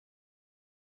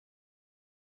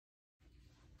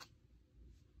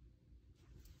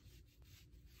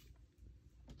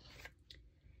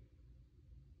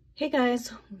Hey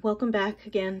guys, welcome back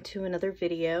again to another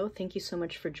video. Thank you so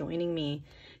much for joining me.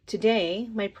 Today,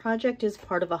 my project is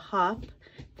part of a hop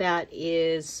that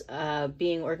is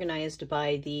being organized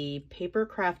by the Paper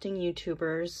Crafting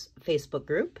YouTubers Facebook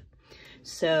group.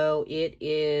 So it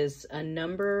is a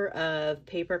number of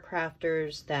paper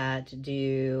crafters that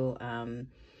do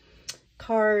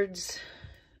cards,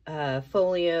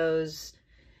 folios,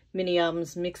 mini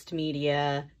albums, mixed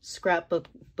media,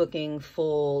 scrapbooking,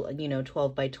 full,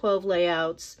 12 by 12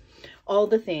 layouts, all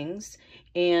the things.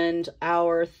 And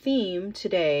our theme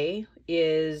today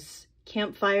is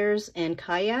campfires and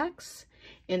kayaks.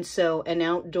 And so an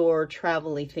outdoor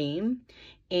travel-y theme.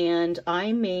 And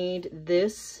I made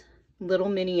this little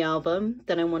mini album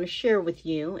that I want to share with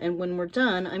you. And when we're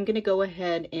done, I'm going to go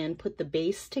ahead and put the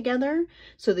base together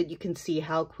so that you can see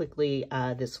how quickly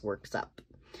this works up.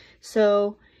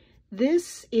 So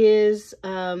this is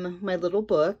my little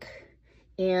book,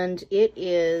 and it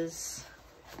is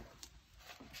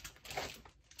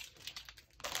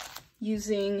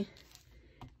using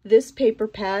this paper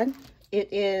pad. It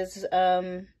is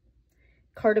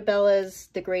Cartabella's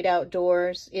The Great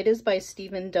Outdoors. It is by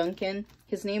Stephen Duncan.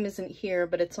 His name isn't here,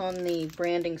 but it's on the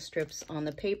branding strips on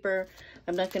the paper.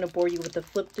 I'm not going to bore you with the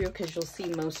flip through because you'll see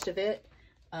most of it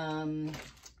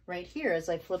right here as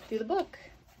I flip through the book.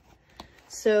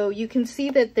 So you can see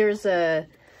that there's a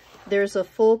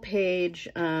full page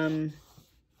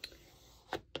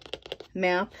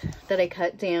map that I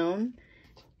cut down,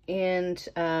 and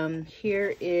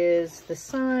here is the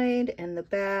side and the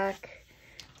back.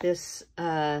 This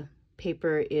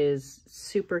paper is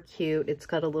super cute. It's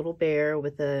got a little bear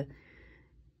with a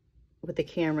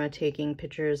camera taking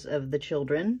pictures of the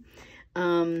children.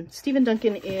 Stephen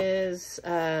Duncan is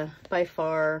by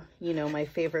far, my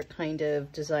favorite kind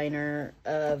of designer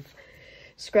of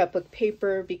scrapbook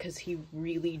paper because he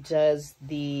really does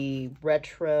the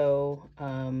retro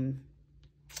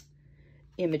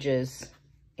images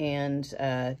and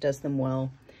does them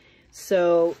well.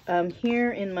 So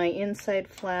here in my inside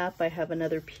flap, I have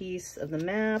another piece of the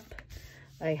map.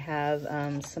 I have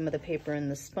some of the paper in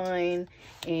the spine,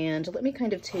 and let me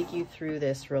kind of take you through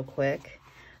this real quick.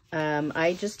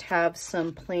 I just have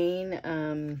some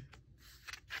plain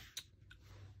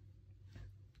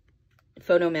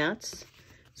photo mats,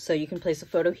 so you can place a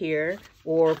photo here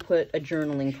or put a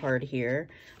journaling card here,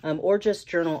 or just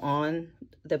journal on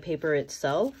the paper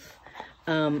itself.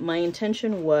 My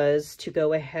intention was to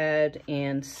go ahead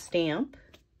and stamp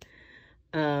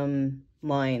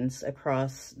lines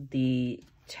across the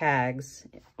tags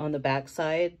on the back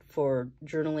side for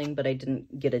journaling, but I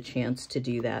didn't get a chance to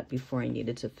do that before I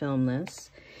needed to film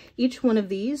this. Each one of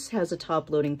these has a top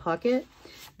loading pocket.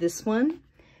 This one,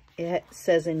 it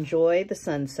says enjoy the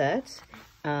sunset.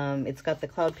 It's got the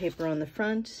cloud paper on the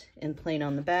front and plain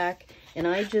on the back, and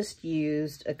I just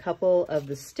used a couple of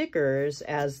the stickers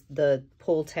as the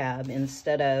pull tab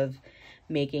instead of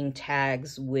making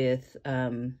tags with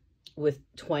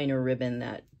twine or ribbon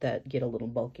that get a little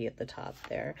bulky at the top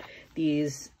there.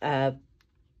 These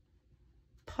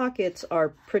pockets are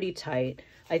pretty tight.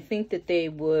 I think that they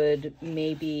would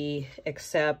maybe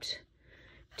accept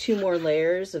 2 more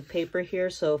layers of paper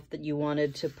here. So if you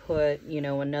wanted to put,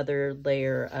 another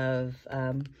layer of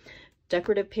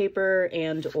decorative paper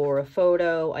and or a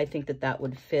photo, I think that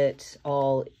would fit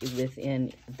all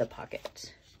within the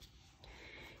pocket.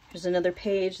 Here's another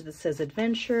page that says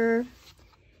adventure.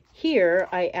 Here,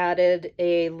 I added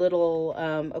a little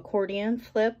accordion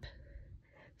flip,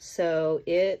 so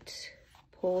it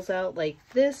pulls out like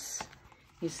this.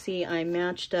 You see I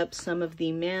matched up some of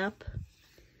the map,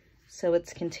 so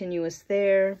it's continuous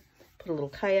there. Put a little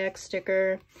kayak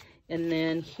sticker, and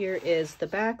then here is the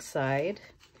back side,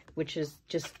 which is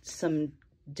just some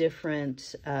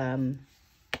different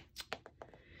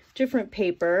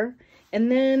paper.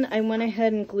 And then I went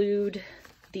ahead and glued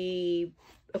the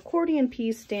accordion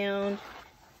piece down,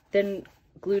 then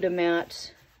glued a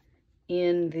mat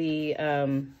in the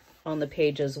on the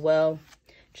page as well,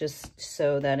 just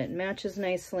so that it matches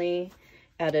nicely.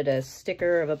 Added a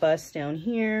sticker of a bus down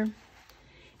here,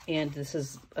 and this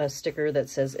is a sticker that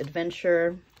says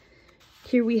adventure.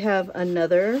 Here we have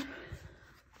another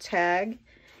tag,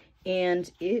 and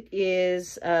it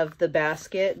is of the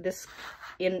basket. This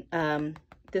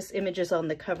image is on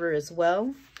the cover as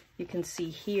well. You can see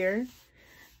here.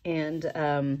 And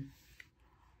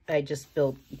I just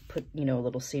put a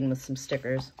little scene with some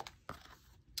stickers.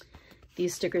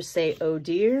 These stickers say, oh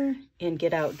dear, and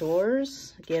get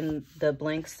outdoors. Again, the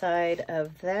blank side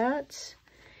of that.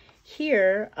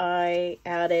 Here, I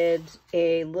added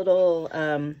a little,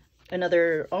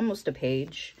 almost a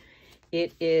page.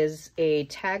 It is a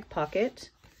tag pocket.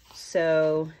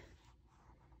 So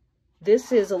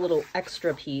this is a little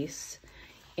extra piece,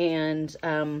 and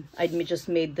I just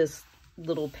made this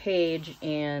little page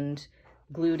and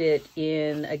glued it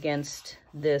in against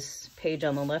this page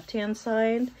on the left-hand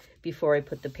side before I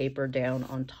put the paper down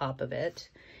on top of it.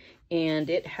 And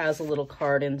it has a little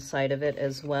card inside of it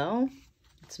as well.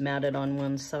 It's matted on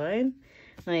one side.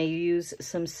 I use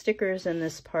some stickers in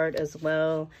this part as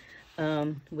well,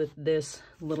 with this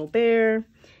little bear,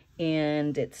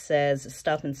 and it says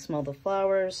stop and smell the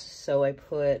flowers, so I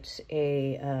put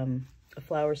a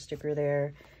flower sticker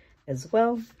there as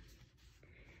well.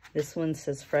 This one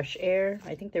says fresh air.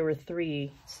 I think there were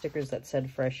 3 stickers that said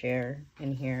fresh air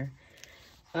in here.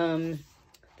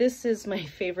 This is my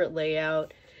favorite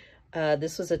layout.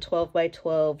 This was a 12 by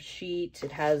 12 sheet.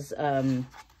 It has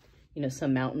you know,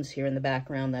 some mountains here in the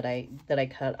background that I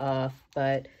cut off,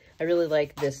 but I really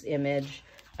like this image,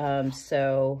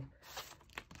 so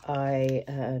I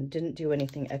didn't do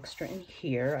anything extra in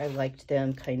here. I liked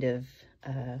them kind of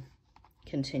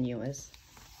continuous.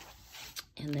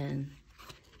 And then,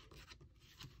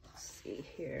 let's see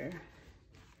here.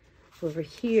 Over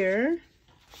here,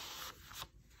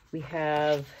 we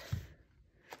have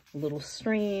a little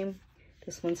stream.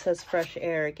 This one says fresh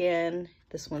air again.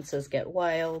 This one says get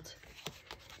wild.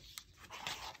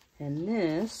 And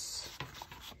this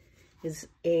is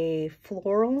a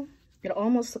floral. It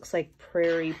almost looks like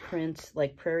prairie print,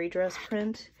 like prairie dress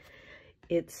print.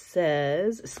 It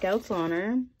says Scouts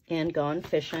Honor and Gone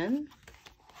Fishin'.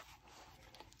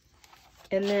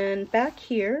 And then back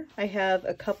here, I have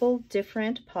a couple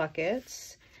different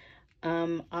pockets.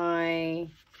 I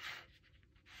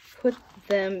put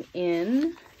them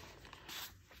in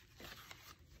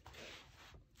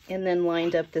and then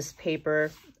lined up this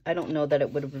paper. I don't know that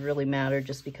it would really matter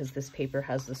just because this paper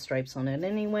has the stripes on it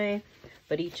anyway,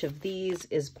 but each of these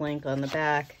is blank on the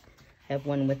back. I have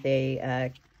one with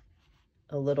a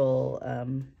little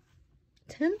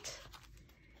tent,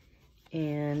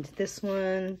 and this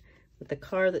one with the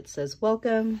car that says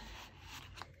welcome.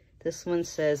 This one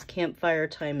says campfire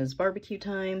time is barbecue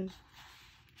time.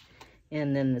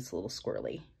 And then this little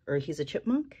squirrely, or he's a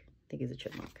chipmunk? I think he's a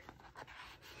chipmunk.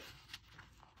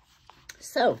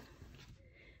 So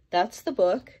that's the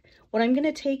book. What I'm going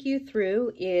to take you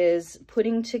through is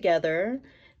putting together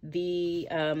the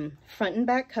front and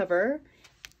back cover,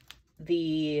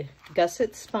 the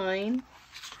gusset spine,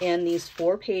 and these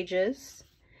 4 pages.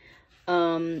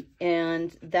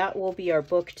 And that will be our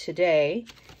book today.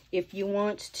 If you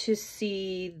want to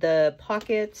see the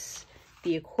pockets,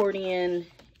 the accordion,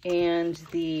 and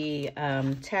the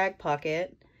tag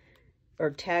pocket or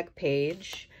tag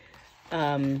page,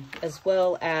 as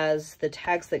well as the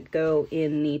tags that go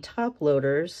in the top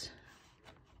loaders,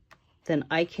 then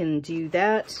I can do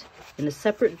that in a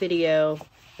separate video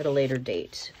at a later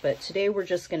date. But today we're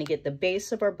just going to get the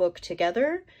base of our book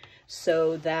together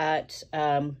so that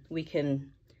we can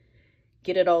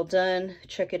get it all done,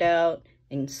 check it out,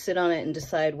 and sit on it and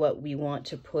decide what we want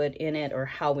to put in it or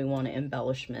how we want to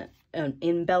embellish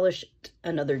it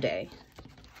another day.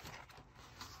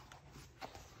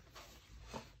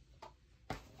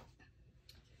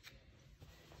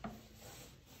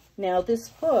 Now this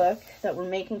book that we're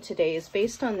making today is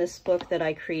based on this book that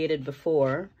I created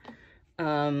before,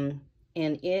 and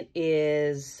it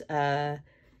is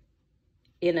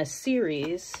in a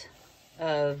series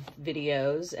of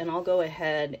videos, and I'll go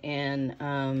ahead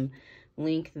and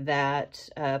link that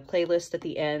playlist at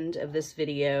the end of this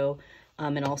video,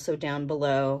 and also down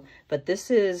below. But this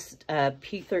is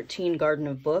P13 Garden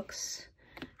of Books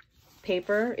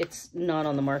paper. It's not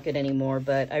on the market anymore,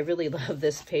 but I really love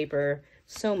this paper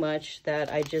so much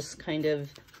that I just kind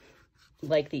of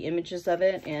like the images of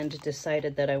it and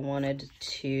decided that I wanted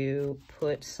to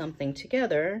put something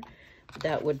together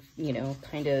that would, you know,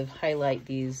 kind of highlight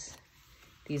these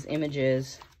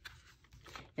images.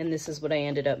 And this is what I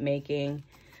ended up making.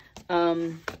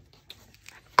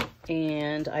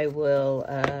 And I will,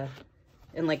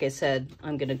 and like I said,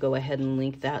 I'm going to go ahead and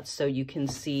link that so you can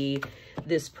see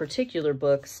this particular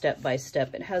book step by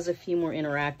step. It has a few more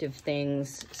interactive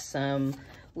things, some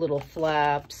little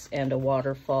flaps and a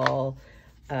waterfall,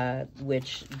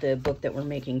 which the book that we're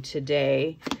making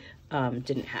today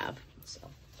didn't have.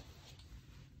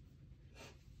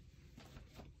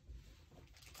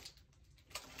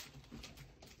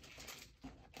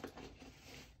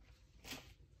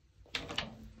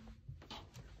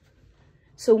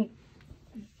 So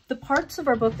the parts of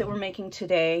our book that we're making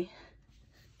today,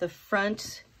 the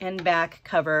front and back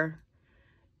cover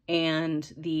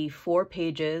and the 4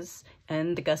 pages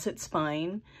and the gusset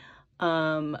spine,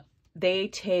 they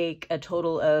take a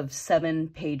total of 7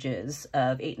 pages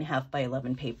of 8.5 by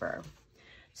 11 paper.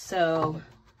 So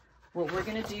What we're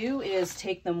gonna do is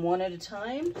take them one at a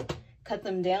time, cut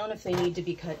them down if they need to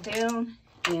be cut down,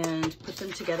 and put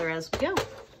them together as we go.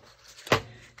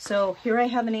 So here I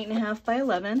have an 8.5 by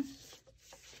 11.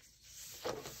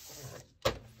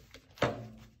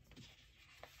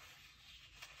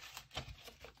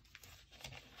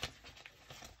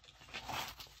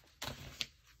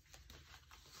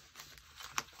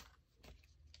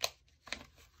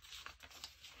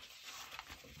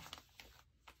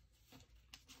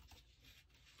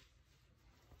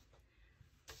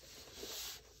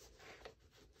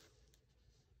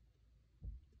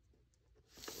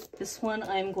 This one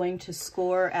I'm going to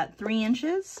score at 3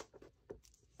 inches.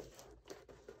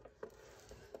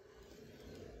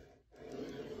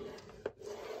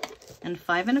 And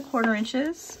 5 1/4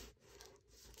 inches.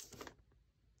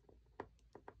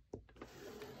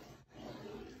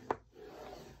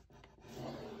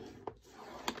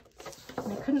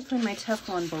 I couldn't find my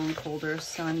Teflon bone folder,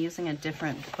 so I'm using a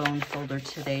different bone folder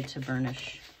today to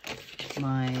burnish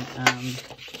my,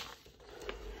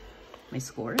 my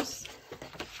scores.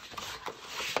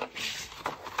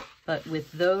 But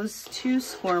with those 2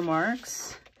 score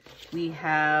marks, we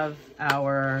have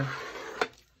our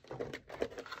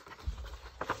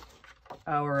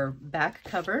back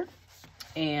cover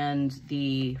and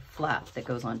the flap that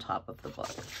goes on top of the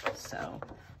book. So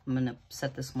I'm going to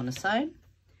set this one aside.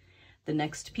 The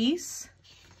next piece,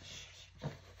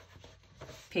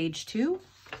 page 2.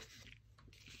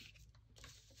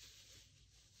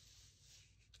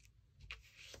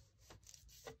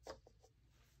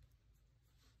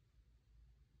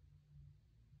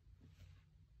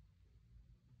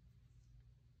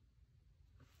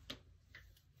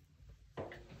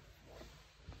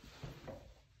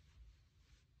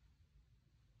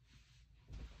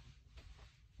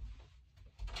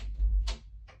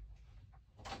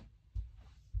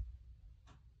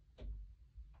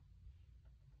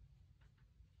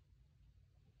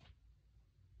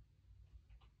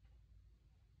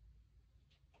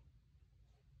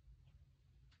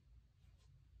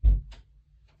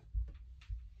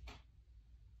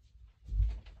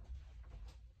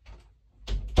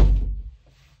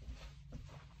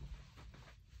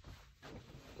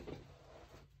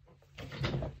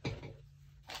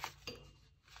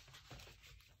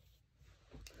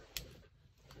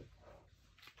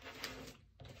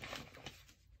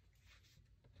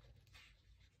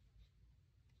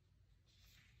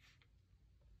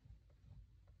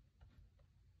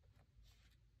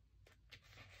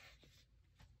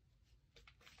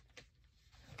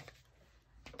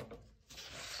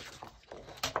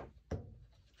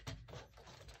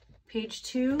 Page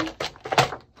 2,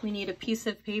 we need a piece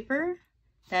of paper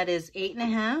that is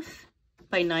 8.5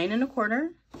 by 9 1/4.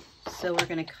 So we're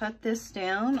going to cut this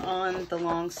down on the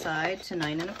long side to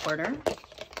 9 1/4.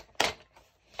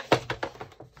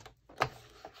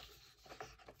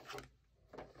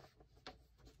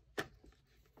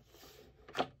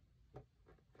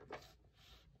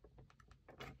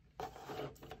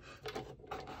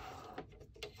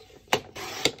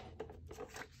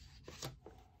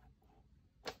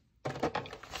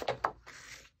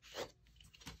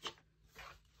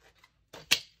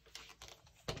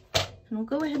 And we'll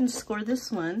go ahead and score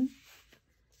this one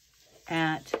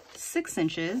at 6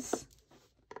 inches.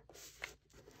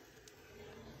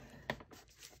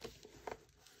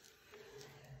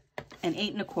 And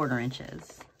 8 1/4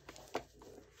 inches.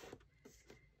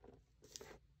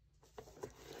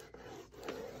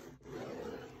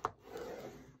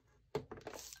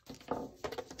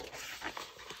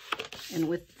 And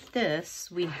with this,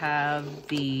 we have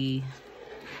the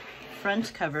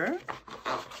front cover,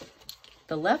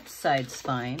 the left side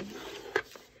spine,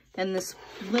 and this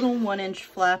little 1-inch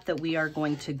flap that we are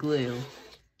going to glue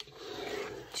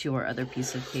to our other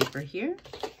piece of paper here.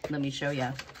 Let me show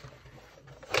you.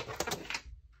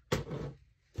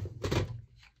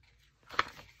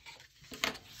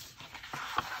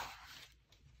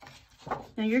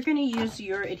 Now you're going to use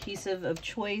your adhesive of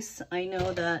choice. I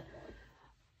know that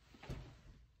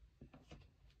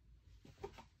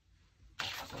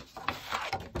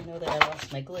I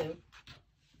lost my glue.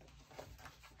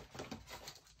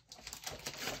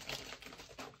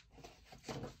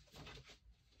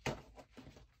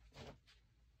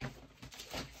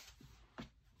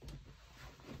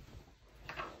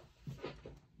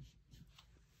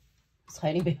 It's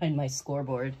hiding behind my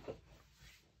scoreboard.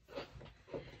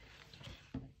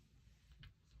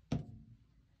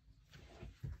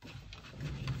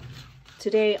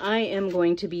 Today I am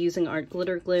going to be using art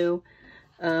glitter glue.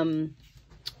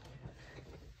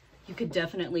 You could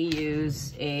definitely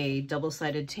use a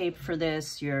double-sided tape for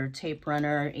this, your tape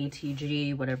runner,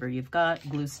 ATG, whatever you've got.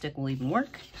 Glue stick will even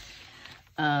work.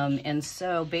 And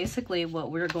so basically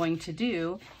what we're going to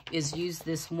do is use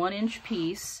this 1-inch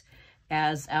piece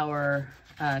as our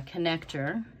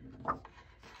connector.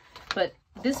 But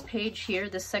this page here,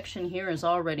 this section here is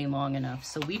already long enough,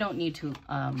 so we don't need to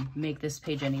make this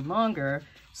page any longer.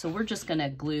 So we're just gonna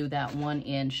glue that 1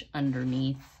 inch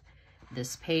underneath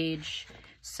this page.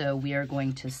 So we are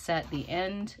going to set the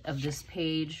end of this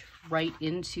page right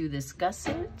into this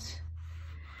gusset.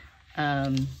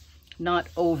 Not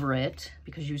over it,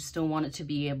 because you still want it to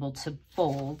be able to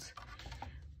fold.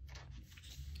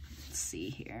 Let's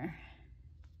see here.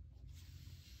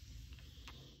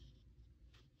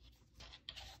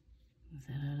 Move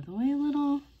that out of the way a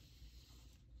little.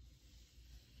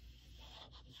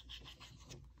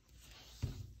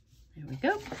 There we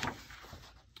go.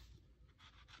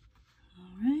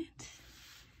 All right.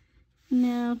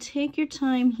 Now take your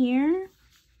time here.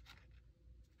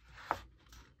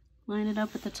 Line it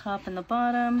up at the top and the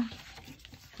bottom.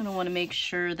 Kind of want to make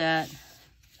sure that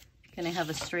you're going to have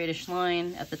a straightish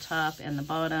line at the top and the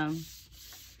bottom.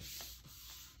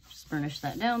 Just burnish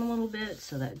that down a little bit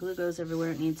so that glue goes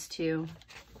everywhere it needs to.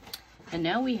 And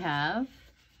now we have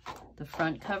the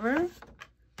front cover,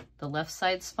 the left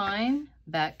side spine,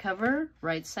 back cover,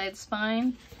 right side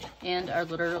spine, and our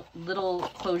little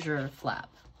closure flap.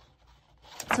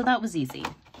 So that was easy.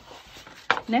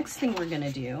 Next thing we're going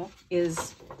to do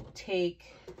is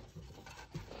take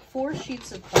 4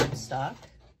 sheets of cardstock.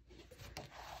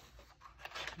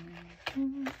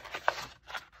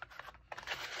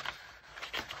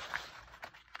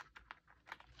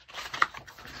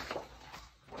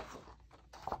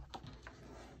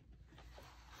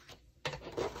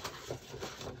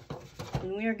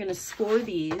 And we are going to score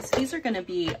these. These are going to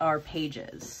be our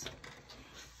pages.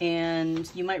 And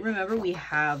you might remember we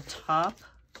have top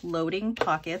loading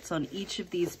pockets on each of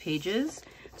these pages.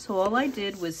 So all I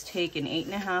did was take an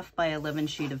 8.5 by 11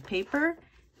 sheet of paper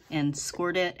and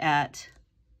scored it at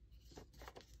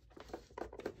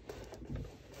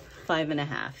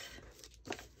 5.5.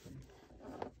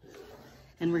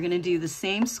 And we're going to do the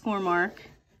same score mark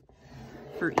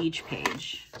for each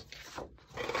page.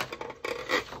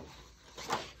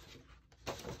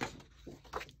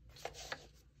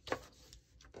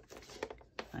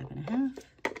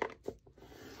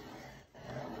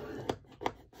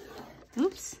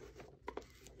 Oops.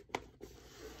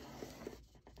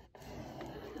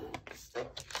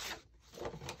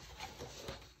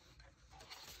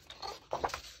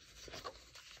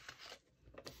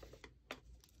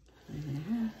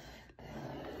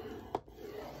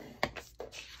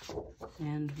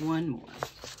 And 1 more.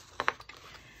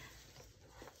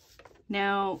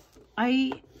 Now,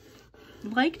 I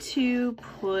like to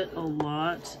put a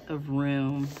lot of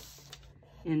room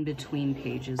in between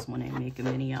pages when I make a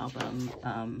mini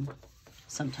album,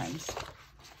 sometimes,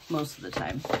 most of the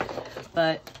time.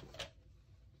 But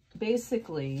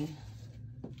basically,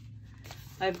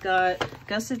 I've got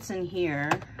gussets in here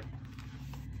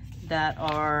that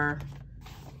are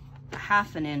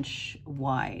 1/2 inch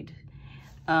wide.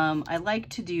 I like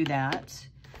to do that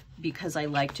because I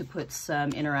like to put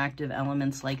some interactive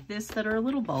elements like this that are a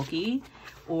little bulky,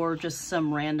 or just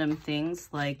some random things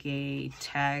like a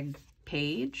tag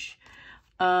page,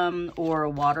 or a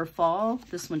waterfall.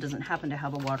 This one doesn't happen to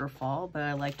have a waterfall, but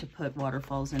I like to put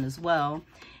waterfalls in as well.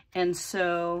 And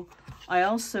so I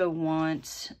also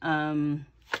want,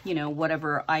 you know,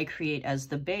 whatever I create as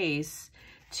the base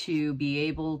to be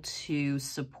able to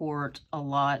support a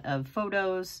lot of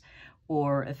photos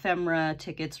or ephemera,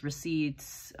 tickets,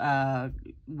 receipts,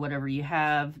 whatever you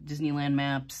have, Disneyland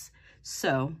maps.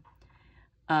 So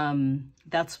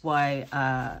that's why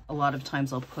a lot of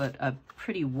times I'll put a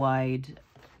pretty wide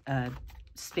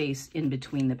space in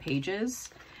between the pages.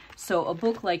 So a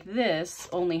book like this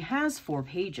only has 4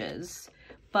 pages,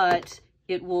 but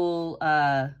it will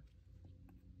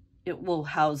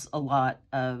house a lot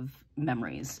of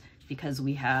memories, because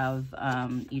we have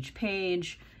each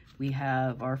page, we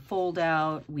have our fold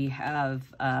out, we have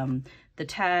the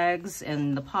tags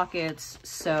and the pockets.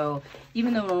 So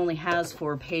even though it only has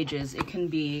 4 pages, it can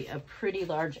be a pretty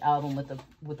large album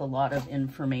with a lot of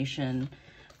information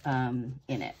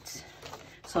in it.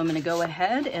 So I'm going to go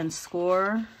ahead and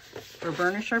score or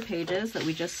burnish our pages that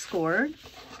we just scored.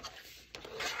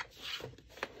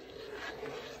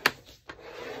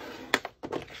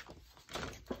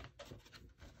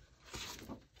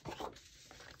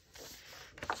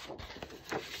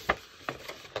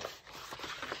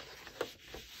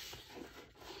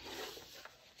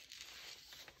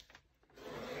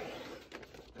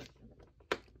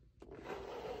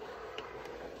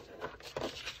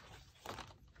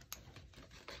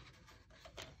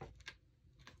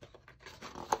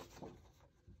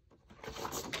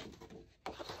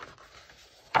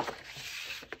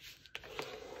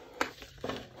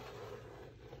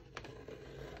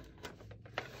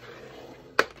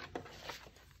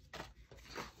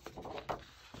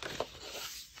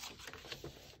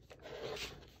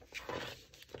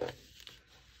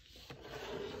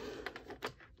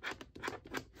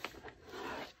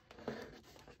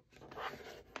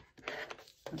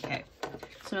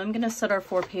 So I'm going to set our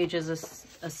 4 pages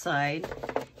aside,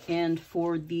 and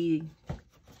for the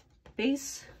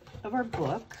base of our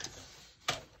book,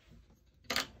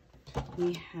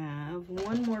 we have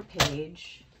 1 more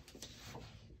page,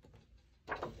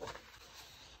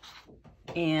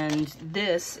 and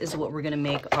this is what we're going to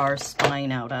make our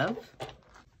spine out of.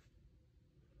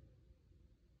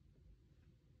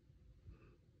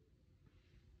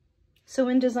 So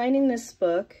in designing this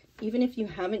book, even if you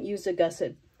haven't used a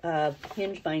gusset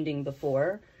hinge binding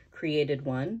before, created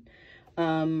one,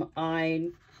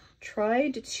 I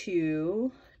tried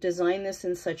to design this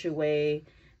in such a way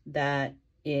that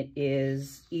it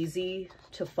is easy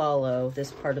to follow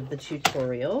this part of the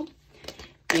tutorial.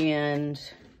 And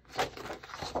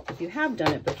if you have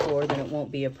done it before, then it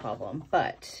won't be a problem.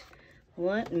 But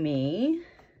let me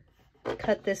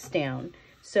cut this down.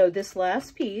 So this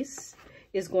last piece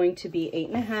is going to be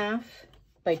 8.5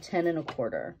 by 10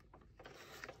 1/4.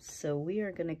 So we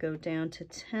are going to go down to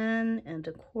 10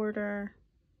 1/4.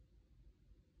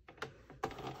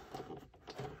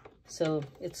 So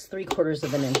it's 3/4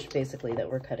 of an inch basically that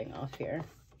we're cutting off here.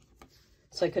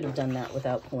 So I could have done that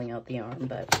without pulling out the arm,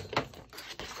 but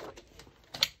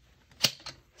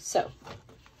so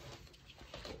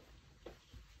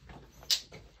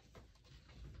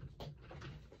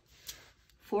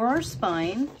for our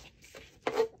spine,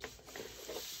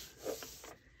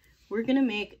 we're going to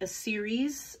make a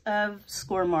series of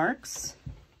score marks,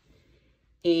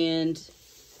 and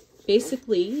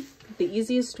basically the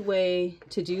easiest way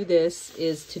to do this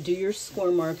is to do your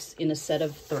score marks in a set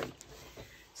of 3.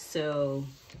 So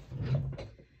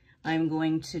I'm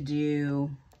going to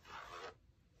do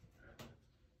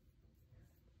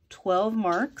 12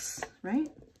 marks, right?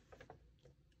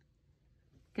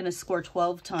 Going to score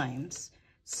 12 times.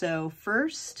 So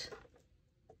first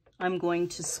I'm going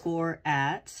to score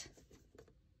at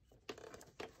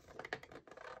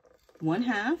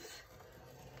 1/2,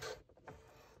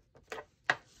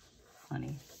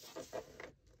 funny,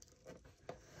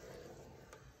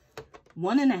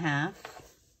 1.5,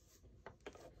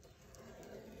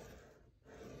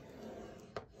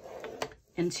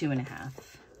 and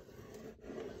 2.5.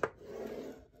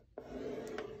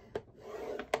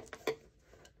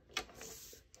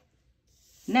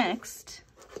 Next,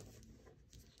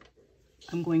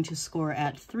 I'm going to score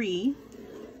at 3,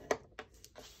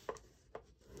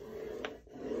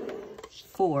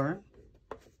 4,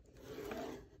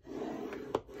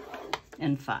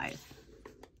 and 5.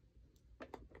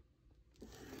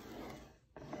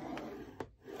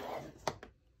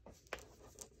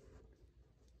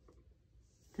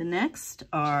 The next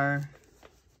are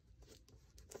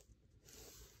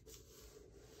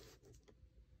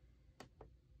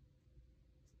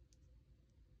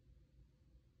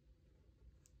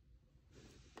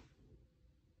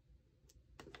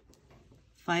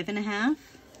 5.5,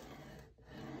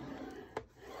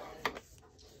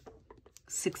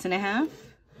 6.5,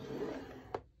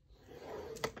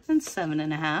 and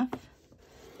 7.5.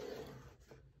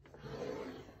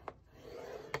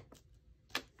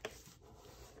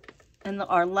 And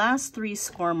our last 3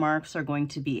 score marks are going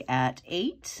to be at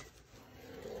 8,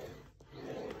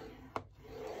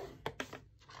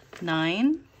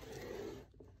 9,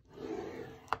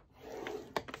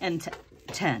 and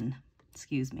 10,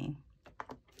 excuse me.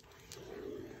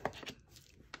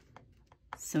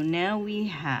 So now we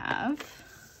have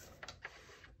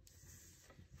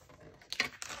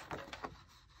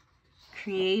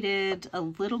created a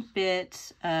little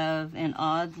bit of an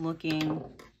odd looking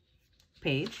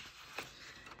page.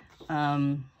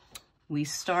 We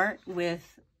start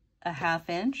with a 1/2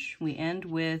 inch. We end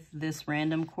with this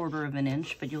random 1/4 of an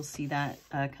inch, but you'll see that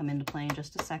come into play in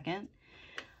just a second.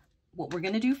 What we're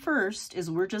going to do first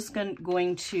is we're just going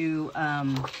to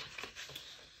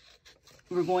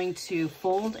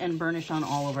fold and burnish on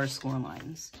all of our score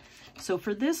lines. So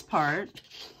for this part,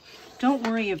 don't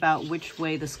worry about which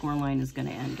way the score line is going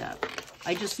to end up.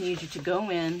 I just need you to go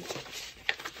in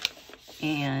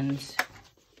and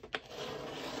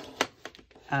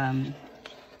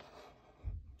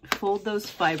fold those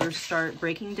fibers, start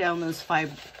breaking down those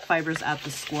fibers at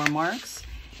the score marks,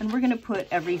 and we're going to put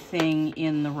everything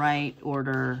in the right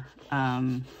order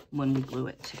when we glue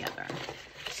it together.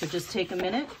 So just take a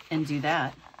minute and do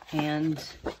that, and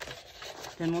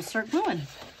then we'll start gluing.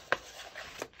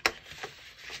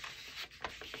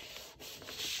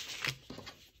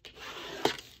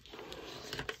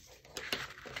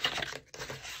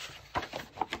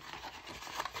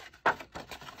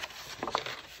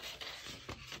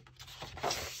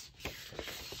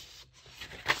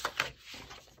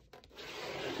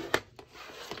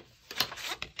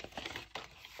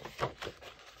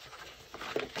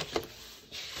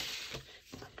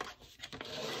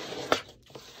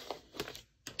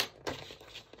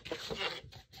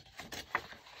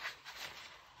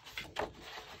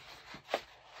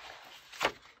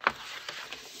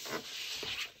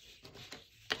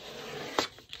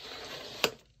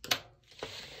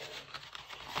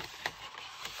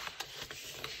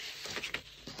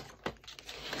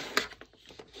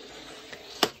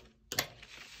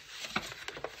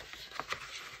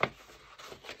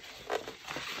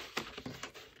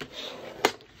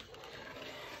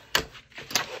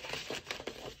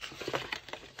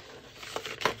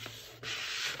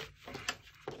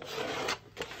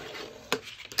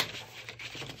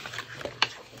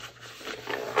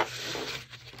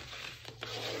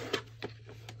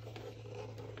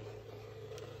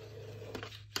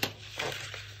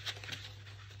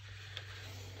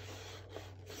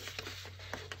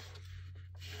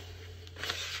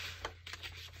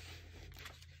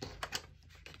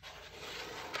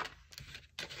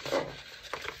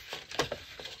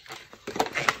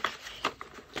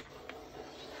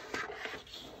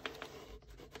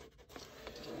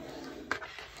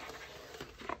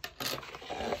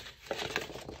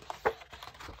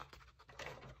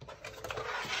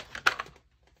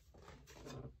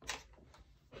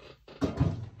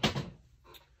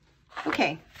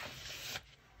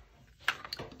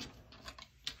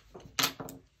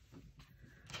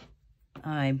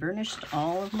 I burnished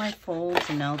all of my folds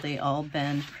and now they all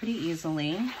bend pretty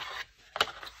easily.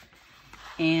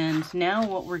 And now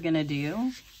what we're gonna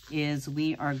do is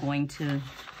we are going to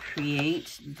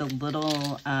create the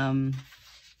little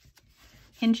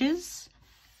hinges,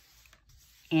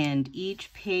 and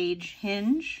each page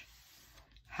hinge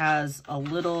has a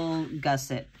little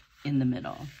gusset in the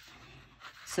middle.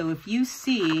 So if you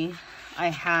see, I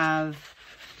have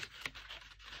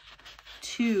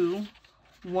 2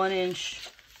 1-inch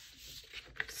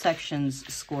sections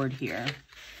scored here.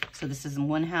 So this is a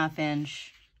 1/2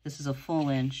 inch, this is a full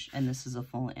inch, and this is a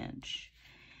full inch.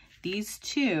 These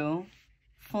 2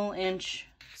 full inch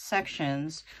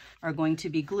sections are going to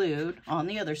be glued on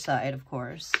the other side, of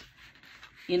course,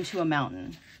 into a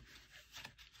mountain.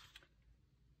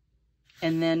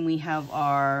 And then we have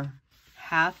our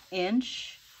 1/2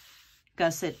 inch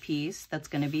gusset piece that's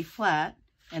going to be flat.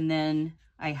 And then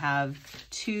I have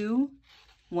 2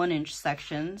 1-inch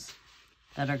sections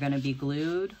that are going to be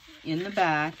glued in the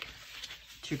back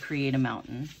to create a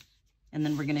mountain. And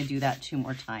then we're going to do that 2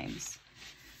 more times.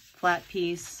 Flat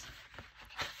piece,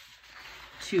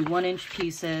 2 1-inch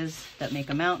pieces that make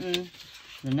a mountain,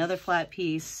 and another flat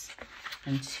piece,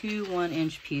 and 2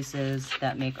 1-inch pieces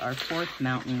that make our 4th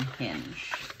mountain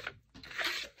hinge.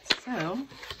 So,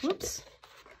 whoops,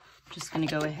 just going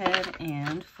to go ahead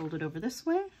and fold it over this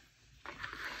way.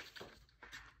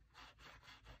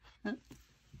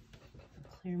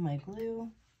 Clear my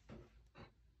glue.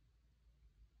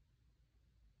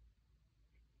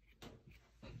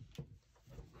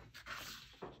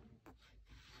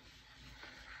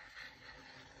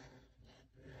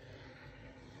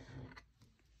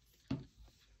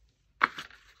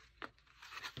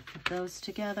 Put those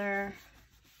together.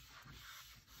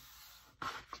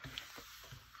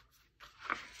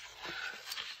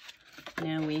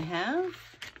 Now we have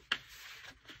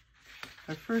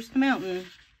our first mountain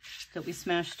that we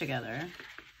smashed together.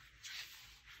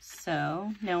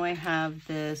 So now I have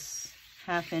this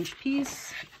 1/2 inch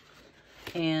piece,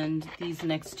 and these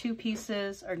next 2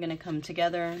 pieces are going to come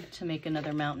together to make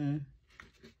another mountain.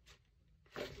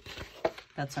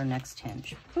 That's our next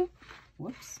hinge. Oop,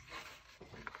 whoops.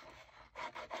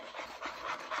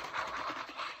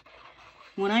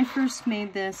 When I first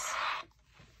made this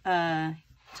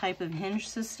type of hinge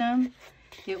system,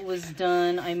 it was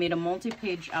done, I made a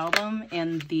multi-page album,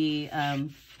 and the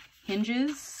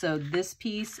hinges, so this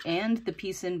piece and the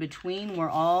piece in between, were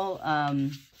all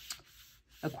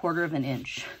 1/4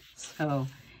 inch. So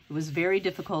it was very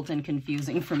difficult and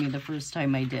confusing for me the first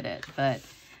time I did it, but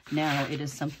now it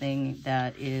is something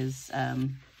that is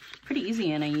pretty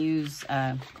easy and I use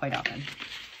quite often.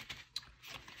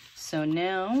 So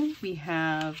now we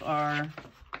have our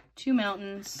 2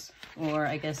 mountains, or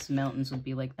I guess mountains would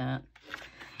be like that.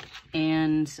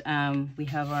 And we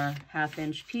have our 1/2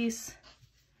 inch piece.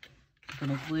 I'm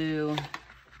going to glue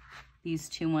these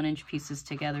 2 1-inch pieces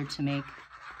together to make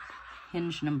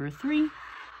hinge number 3.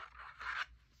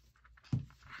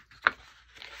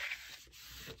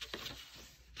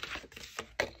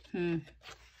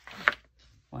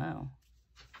 Wow.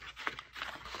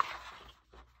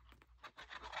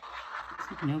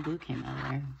 Looks like no glue came out of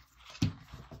there.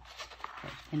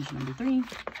 Okay, hinge number 3.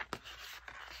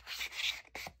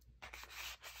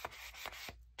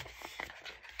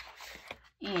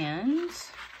 And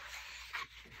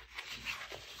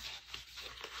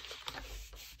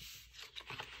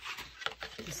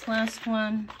this last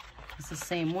one is the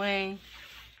same way.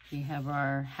 We have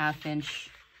our 1/2 inch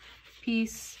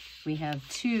piece. We have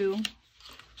 2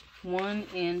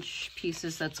 1-inch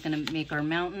pieces that's going to make our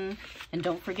mountain. And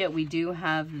don't forget, we do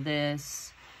have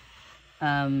this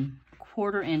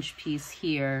 1/4 inch piece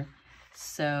here.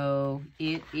 So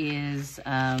it is,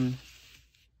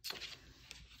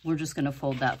 we're just going to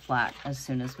fold that flat as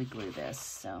soon as we glue this.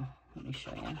 So let me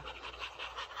show you.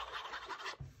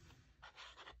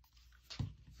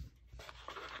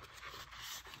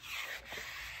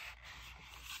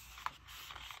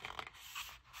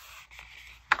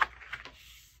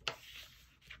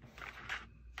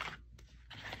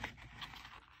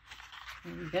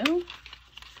 There we go.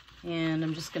 And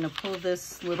I'm just going to pull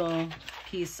this little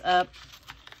piece up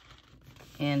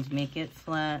and make it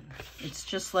flat. It's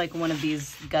just like one of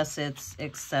these gussets,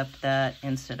 except that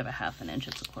instead of a 1/2 inch,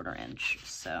 it's a 1/4 inch.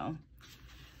 So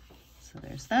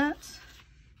there's that.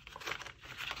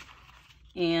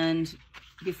 And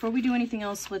before we do anything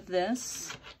else with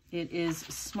this, it is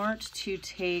smart to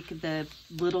take the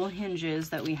little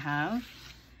hinges that we have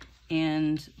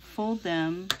and fold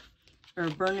them or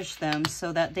burnish them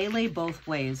so that they lay both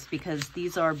ways, because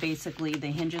these are basically the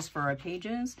hinges for our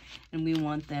pages, and we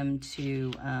want them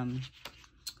to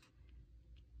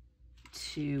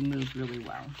to move really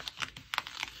well.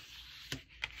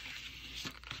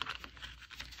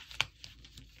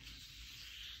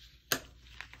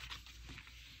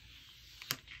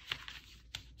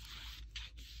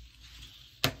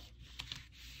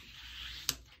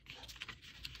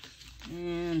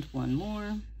 And one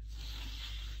more.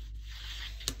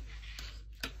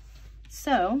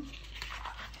 So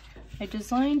I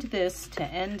designed this to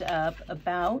end up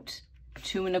about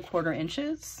 2 1/4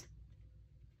 inches.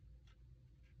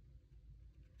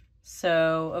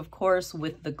 So of course,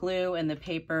 with the glue and the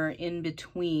paper in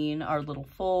between our little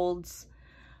folds,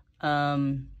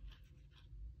 in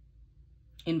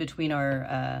between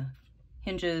our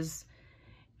hinges,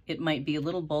 it might be a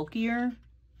little bulkier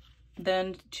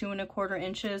than 2 1/4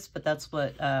 inches, but that's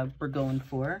what we're going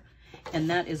for. And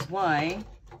that is why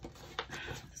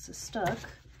this is stuck.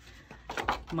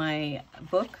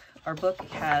 Our book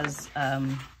has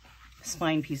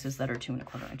spine pieces that are 2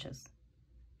 1/4 inches.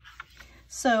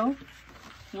 So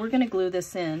we're going to glue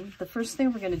this in. The first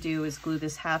thing we're going to do is glue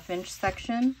this 1/2 inch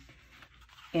section,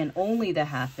 and only the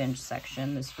 1/2 inch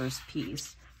section, this first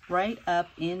piece, right up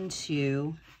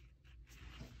into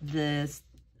this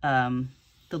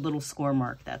the little score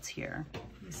mark that's here.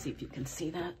 Let me see if you can see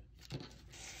that.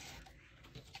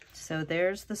 So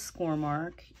there's the score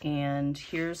mark, and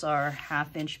here's our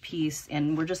 1/2 inch piece,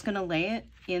 and we're just gonna lay it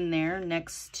in there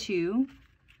next to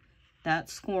that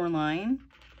score line.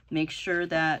 Make sure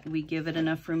that we give it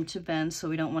enough room to bend, so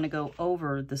we don't want to go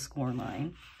over the score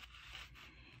line.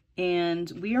 And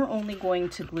we are only going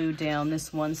to glue down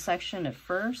this one section at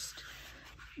first,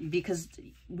 because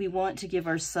we want to give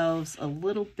ourselves a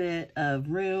little bit of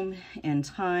room and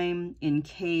time in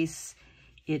case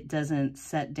it doesn't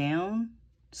set down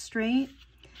straight.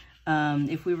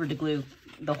 If we were to glue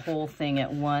the whole thing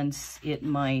at once, it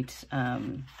might,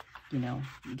 you know,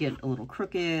 get a little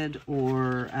crooked,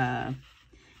 or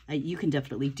you can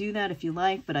definitely do that if you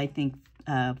like, but I think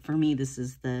for me, this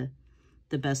is the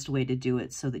best way to do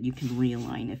it so that you can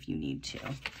realign if you need to.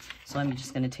 So I'm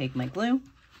just going to take my glue,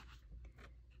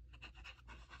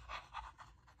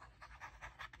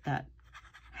 that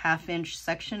 1/2 inch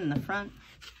section in the front,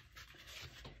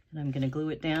 and I'm going to glue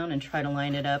it down and try to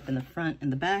line it up in the front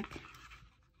and the back.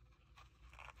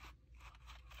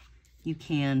 You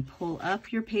can pull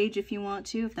up your page if you want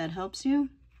to, if that helps you.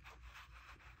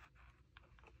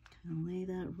 Kind of lay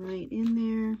that right in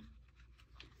there.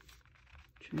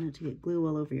 Try not to get glue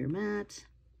all over your mat.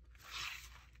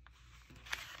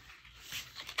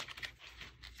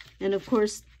 And of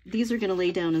course, these are going to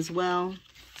lay down as well.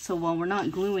 So while we're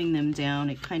not gluing them down,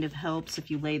 it kind of helps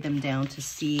if you lay them down to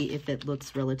see if it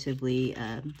looks relatively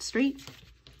straight,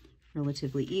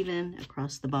 relatively even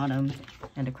across the bottom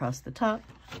and across the top.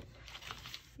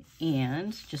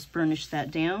 And just burnish that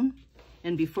down.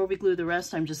 And before we glue the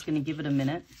rest, I'm just going to give it a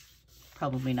minute,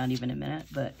 probably not even a minute,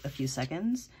 but a few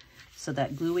seconds, so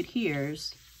that glue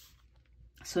adheres.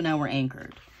 So now we're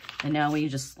anchored. And now we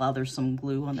just slather some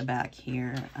glue on the back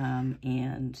here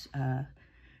and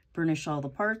burnish all the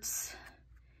parts,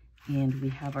 and we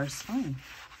have our spine.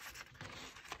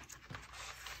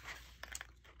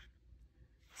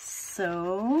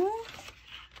 So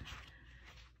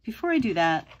before I do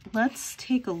that, let's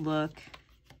take a look.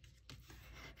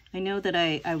 I know that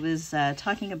I was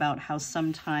talking about how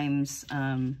sometimes,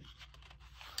 you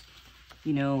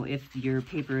know, if your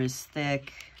paper is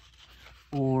thick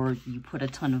or you put a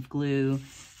ton of glue,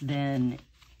 then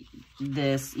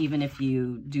this, even if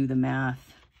you do the math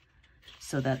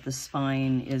so that the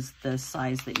spine is the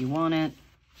size that you want it,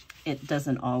 it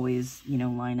doesn't always, you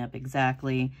know, line up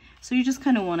exactly. So you just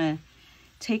kind of want to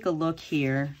take a look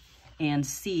here and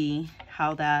see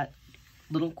how that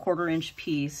little 1/4 inch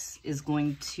piece is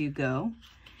going to go.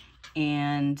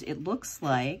 And it looks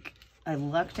like I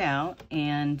lucked out,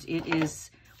 and it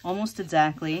is almost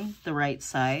exactly the right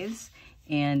size,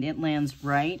 and it lands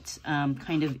right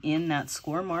kind of in that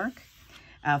score mark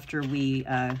after we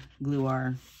glue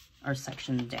our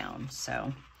section down.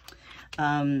 So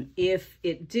if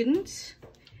it didn't,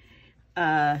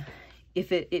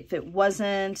 if it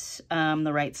wasn't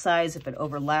the right size, if it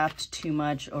overlapped too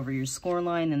much over your score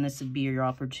line, then this would be your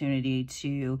opportunity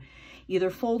to either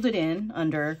fold it in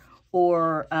under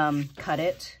or cut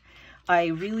it. I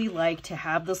really like to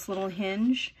have this little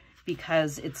hinge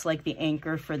because it's like the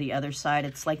anchor for the other side.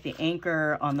 It's like the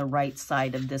anchor on the right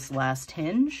side of this last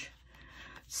hinge.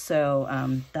 So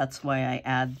that's why I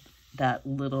add that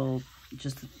little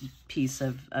just piece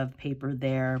of paper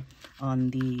there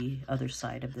on the other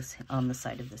side of this, on the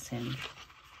side of this hinge.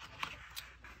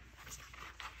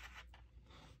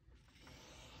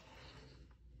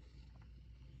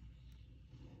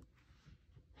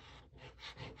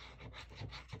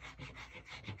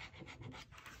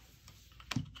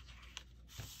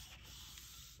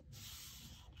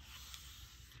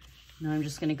 Now I'm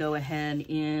just going to go ahead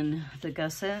in the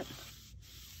gusset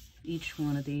each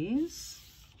one of these,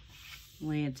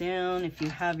 lay it down. If you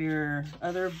have your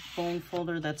other bone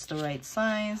folder that's the right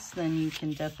size, then you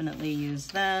can definitely use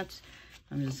that.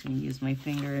 I'm just going to use my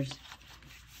fingers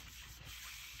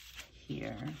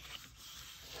here.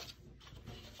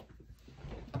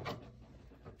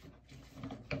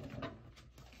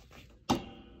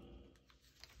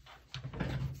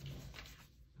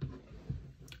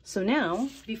 So now,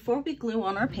 before we glue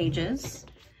on our pages,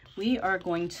 we are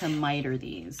going to miter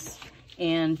these.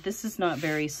 And this is not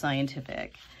very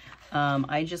scientific.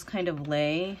 I just kind of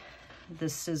lay the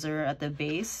scissor at the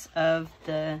base of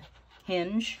the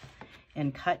hinge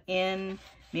and cut in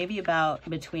maybe about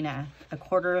between a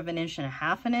 1/4 of an inch and a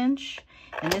 1/2 an inch.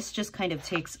 And this just kind of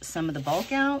takes some of the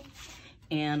bulk out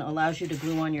and allows you to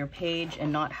glue on your page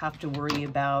and not have to worry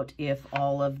about if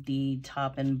all of the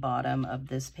top and bottom of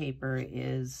this paper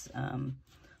is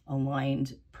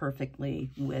aligned perfectly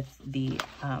with the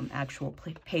actual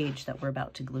page that we're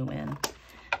about to glue in.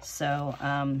 So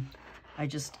I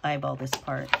just eyeball this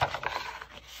part.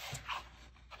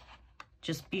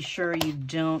 Just be sure you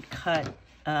don't cut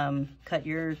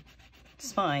your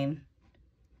spine.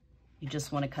 You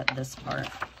just want to cut this part.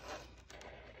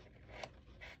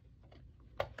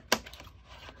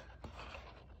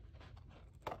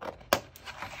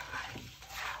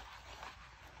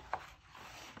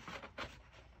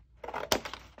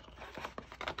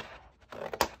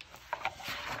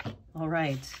 All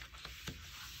right.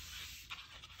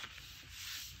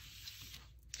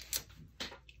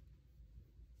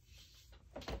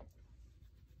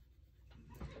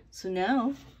 So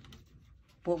now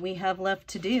what we have left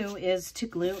to do is to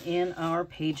glue in our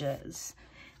pages.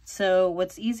 So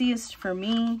what's easiest for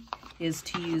me is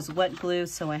to use wet glue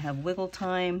so I have wiggle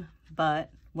time, but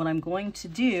what I'm going to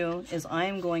do is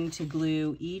I'm going to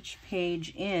glue each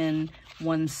page in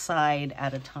one side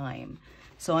at a time.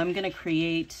 So I'm going to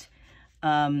create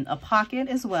a pocket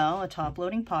as well, a top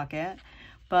loading pocket,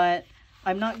 but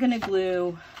I'm not going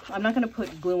to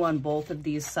put glue on both of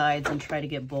these sides and try to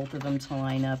get both of them to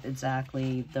line up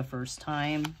exactly the first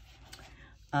time.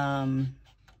 I'm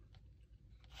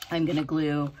going to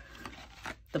glue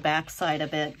the back side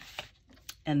of it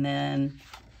and then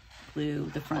glue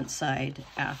the front side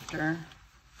after.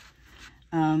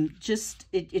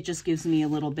 It just gives me a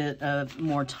little bit of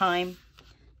more time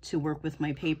to work with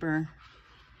my paper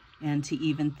and to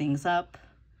even things up,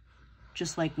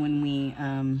 just like when we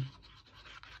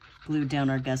glued down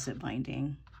our gusset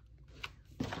binding.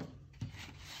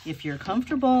 If you're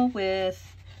comfortable with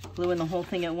gluing the whole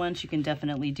thing at once, you can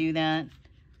definitely do that.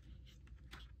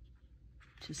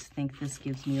 Just think this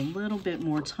gives me a little bit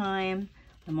more time.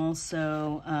 I'm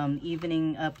also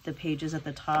evening up the pages at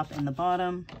the top and the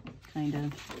bottom, kind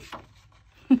of.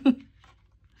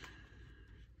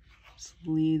 Just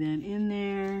lay that in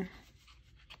there.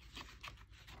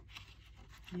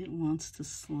 It wants to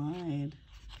slide.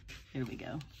 There we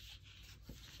go.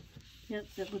 Yep,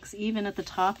 it looks even at the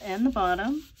top and the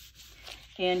bottom.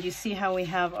 And you see how we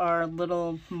have our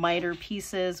little miter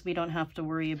pieces. We don't have to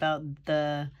worry about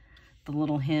the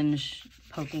little hinge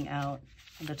poking out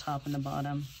at the top and the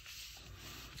bottom.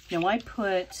 Now I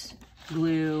put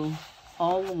glue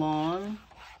all along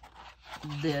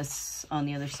this on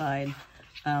the other side.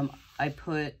 I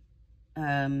put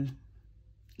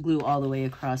glue all the way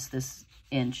across this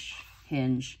inch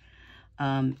hinge.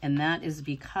 And that is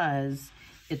because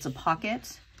it's a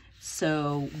pocket,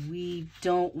 so we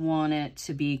don't want it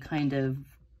to be kind of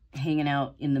hanging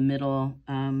out in the middle,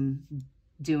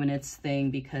 doing its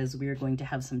thing, because we're going to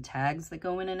have some tags that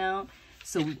go in and out.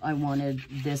 So I wanted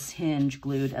this hinge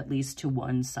glued at least to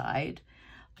one side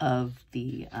of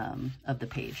the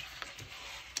page.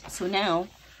 So now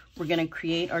we're going to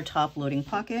create our top loading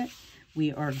pocket.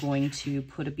 We are going to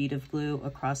put a bead of glue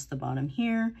across the bottom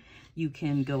here. You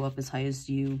can go up as high as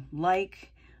you like.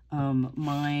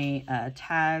 My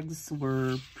tags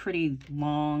were pretty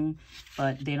long,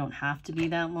 but they don't have to be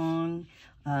that long.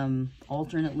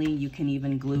 Alternately, you can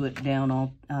even glue it down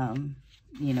all,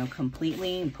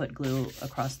 completely and put glue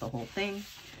across the whole thing.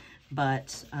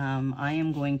 But I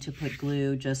am going to put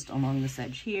glue just along this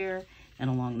edge here and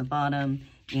along the bottom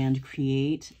and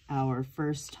create our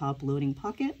first top loading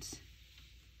pocket.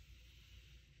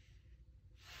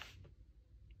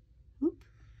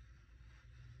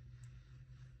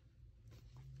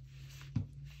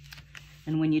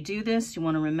 And when you do this, you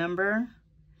want to remember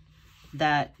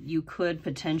that you could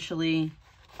potentially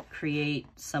create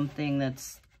something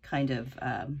that's kind of,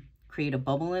 create a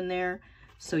bubble in there.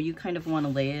 So you kind of want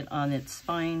to lay it on its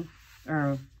spine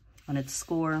or on its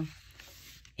score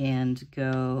and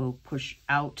go push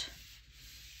out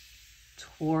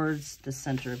towards the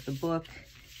center of the book,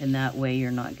 and that way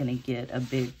you're not going to get a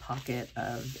big pocket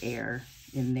of air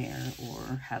in there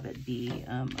or have it be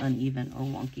uneven or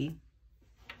wonky.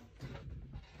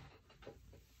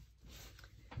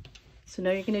 So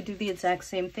now you're going to do the exact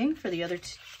same thing for the other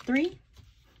three.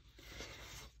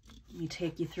 Let me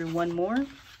take you through one more. I'm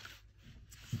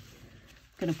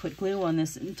going to put glue on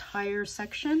this entire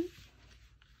section.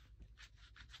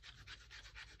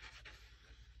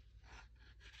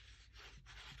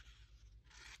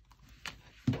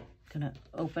 Gonna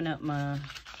open up my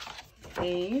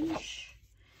page,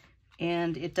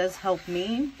 and it does help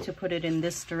me to put it in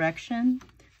this direction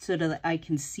so that I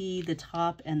can see the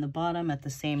top and the bottom at the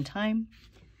same time.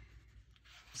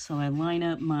 So I line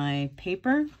up my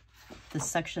paper, the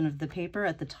section of the paper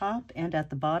at the top and at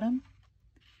the bottom,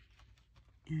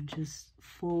 and just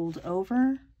fold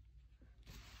over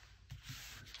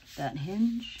that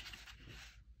hinge.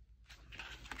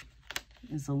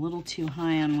 Is a little too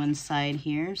high on one side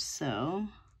here, so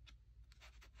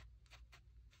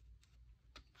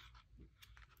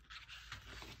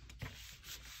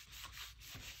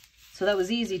that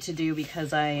was easy to do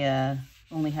because I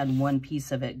only had one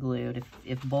piece of it glued.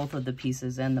 If both of the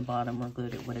pieces and the bottom were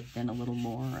glued, it would have been a little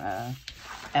more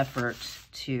effort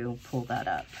to pull that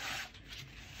up.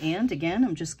 And again,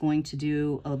 I'm just going to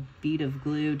do a bead of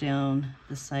glue down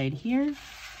the side here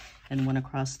and one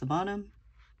across the bottom.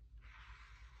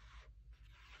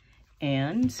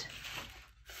 And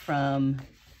from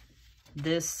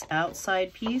this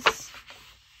outside piece,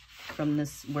 from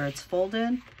this where it's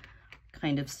folded,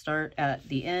 kind of start at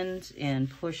the end and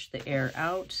push the air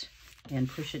out and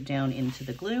push it down into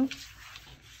the glue.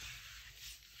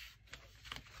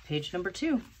 Page number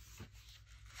 2.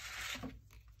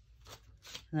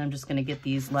 And I'm just going to get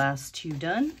these last two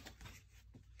done.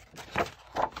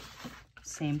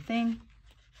 Same thing.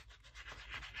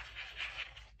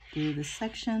 Do this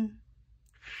section.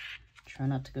 Try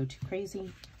not to go too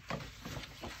crazy.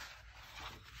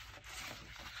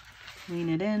 Clean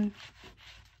it in,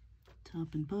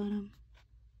 top and bottom.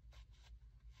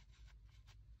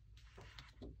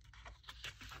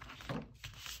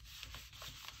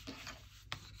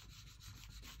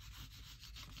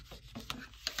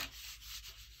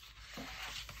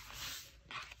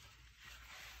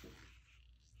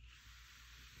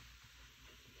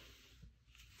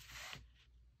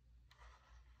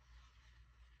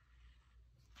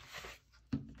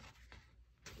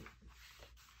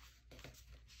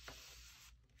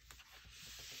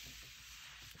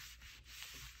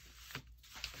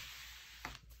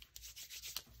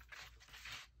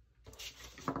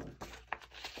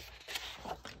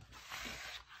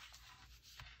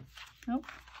 Oh,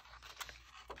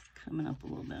 it's coming up a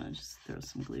little bit. I'll just throw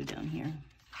some glue down here.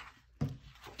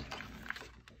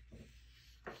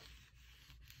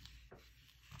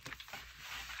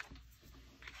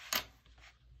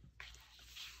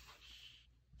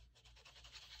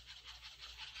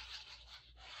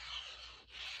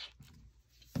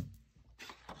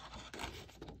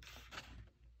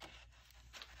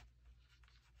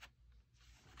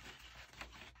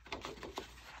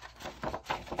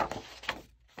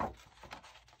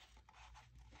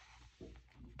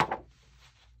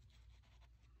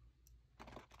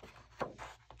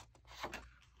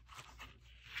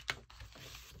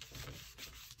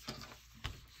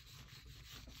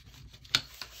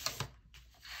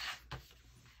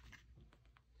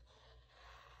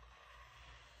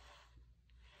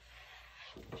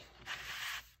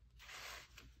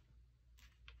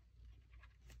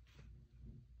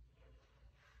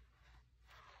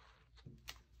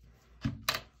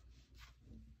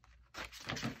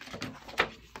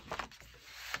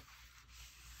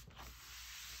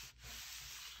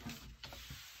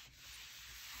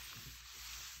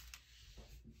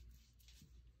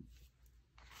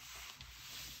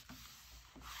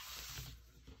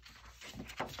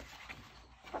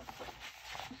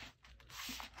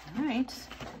 All right,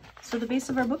 so the base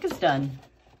of our book is done.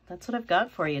 That's what I've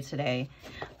got for you today.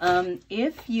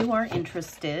 If you are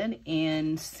interested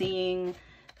in seeing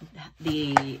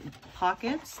the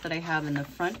pockets that I have in the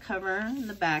front cover and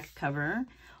the back cover,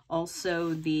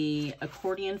 also the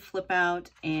accordion flip out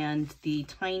and the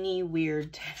tiny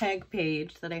weird tag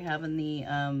page that I have in the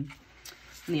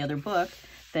other book,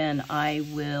 then I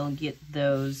will get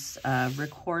those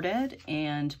recorded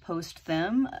and post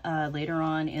them later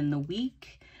on in the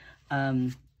week.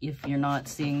 If you're not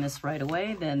seeing this right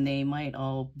away, then they might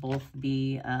both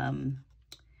be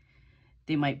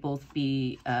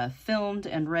filmed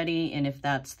and ready. And if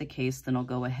that's the case, then I'll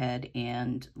go ahead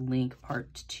and link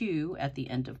part 2 at the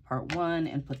end of part 1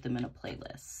 and put them in a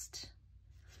playlist.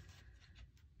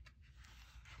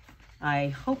 I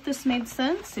hope this made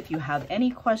sense. If you have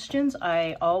any questions,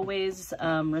 I always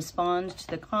respond to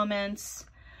the comments,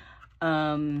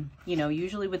 you know,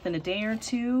 usually within a day or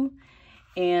two.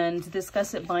 And this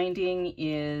gusset binding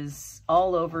is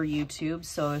all over YouTube,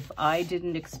 so if I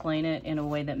didn't explain it in a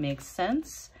way that makes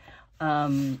sense,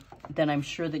 then I'm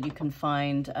sure that you can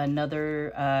find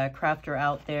another crafter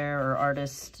out there or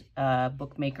artist,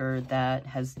 bookmaker that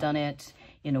has done it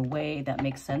in a way that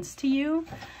makes sense to you,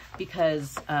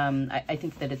 because I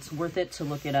think that it's worth it to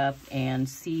look it up and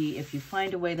see if you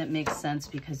find a way that makes sense,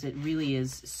 because it really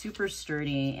is super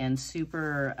sturdy and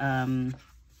super...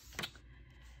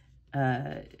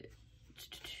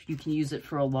 you can use it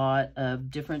for a lot of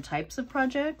different types of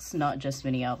projects, not just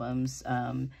mini albums.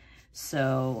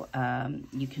 So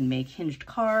you can make hinged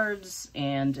cards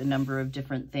and a number of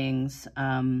different things.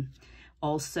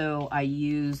 Also, I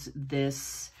use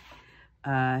this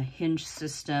hinge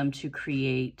system to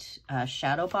create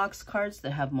shadow box cards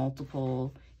that have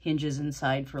multiple hinges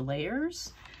inside for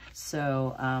layers.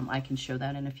 So I can show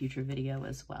that in a future video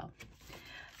as well.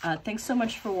 Thanks so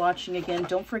much for watching again.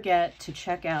 Don't forget to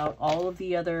check out all of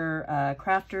the other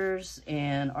crafters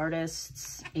and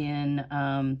artists in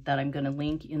that I'm going to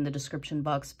link in the description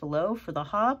box below for the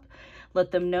hop. Let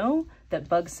them know that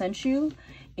Bug sent you,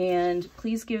 and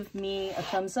please give me a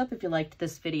thumbs up if you liked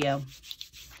this video.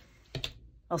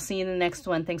 I'll see you in the next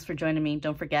one. Thanks for joining me.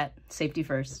 Don't forget, safety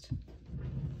first.